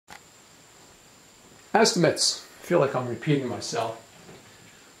Estimates. I feel like I'm repeating myself.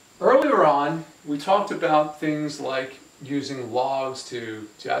 Earlier on, we talked about things like using logs to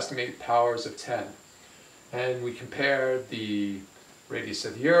estimate powers of 10. And we compared the radius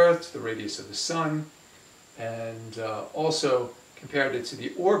of the Earth to the radius of the Sun, and also compared it to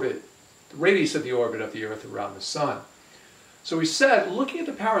the orbit, the radius of the orbit of the Earth around the Sun. So we said looking at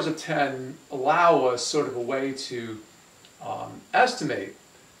the powers of 10 allow us sort of a way to estimate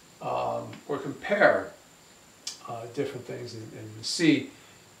or compare different things and see,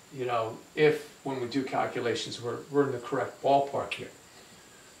 you know, if when we do calculations we're in the correct ballpark here.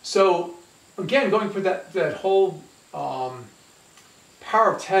 So again, going for that whole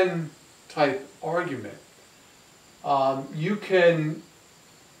power of 10 type argument, you can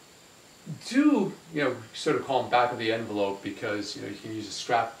do, you know, sort of call them back of the envelope because, you know, you can use a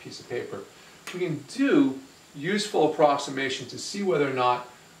scrap piece of paper. We can do useful approximation to see whether or not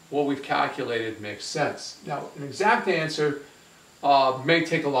what we've calculated makes sense. Now, an exact answer may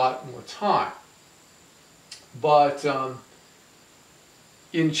take a lot more time, but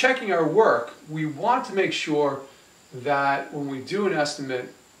in checking our work, we want to make sure that when we do an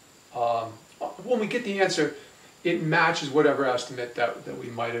estimate, when we get the answer, it matches whatever estimate that we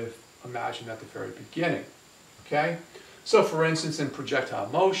might have imagined at the very beginning. Okay? So for instance, in projectile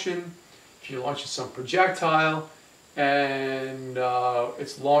motion, if you're launching some projectile and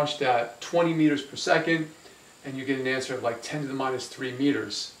it's launched at 20 meters per second and you get an answer of like 10 to the minus 3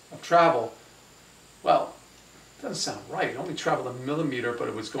 meters of travel, well, it doesn't sound right. It only traveled a millimeter, but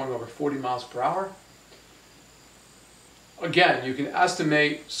it was going over 40 miles per hour. Again, you can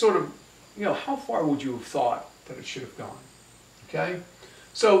estimate sort of, you know, how far would you have thought that it should have gone. Okay?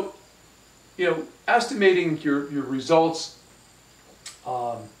 So, you know, estimating your results,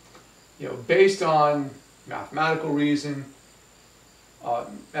 you know, based on mathematical reasoning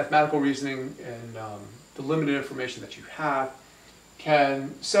and the limited information that you have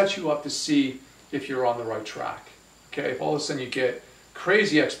can set you up to see if you're on the right track. Okay, if all of a sudden you get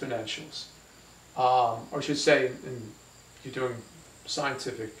crazy exponentials, or I should say, in you're doing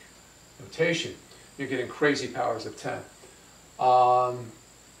scientific notation, you're getting crazy powers of 10.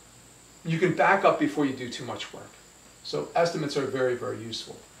 You can back up before you do too much work. So estimates are very, very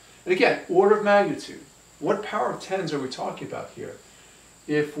useful. And again, order of magnitude. What power of 10s are we talking about here?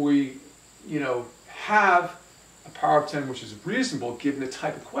 If we, you know, have a power of 10 which is reasonable given the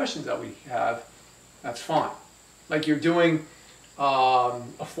type of questions that we have, that's fine. Like you're doing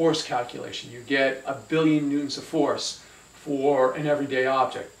a force calculation. You get 1 billion newtons of force for an everyday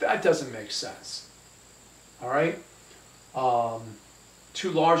object. That doesn't make sense. All right?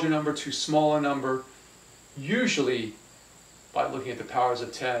 Too large a number, too small a number. Usually, by looking at the powers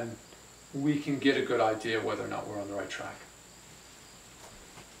of 10, we can get a good idea whether or not we're on the right track.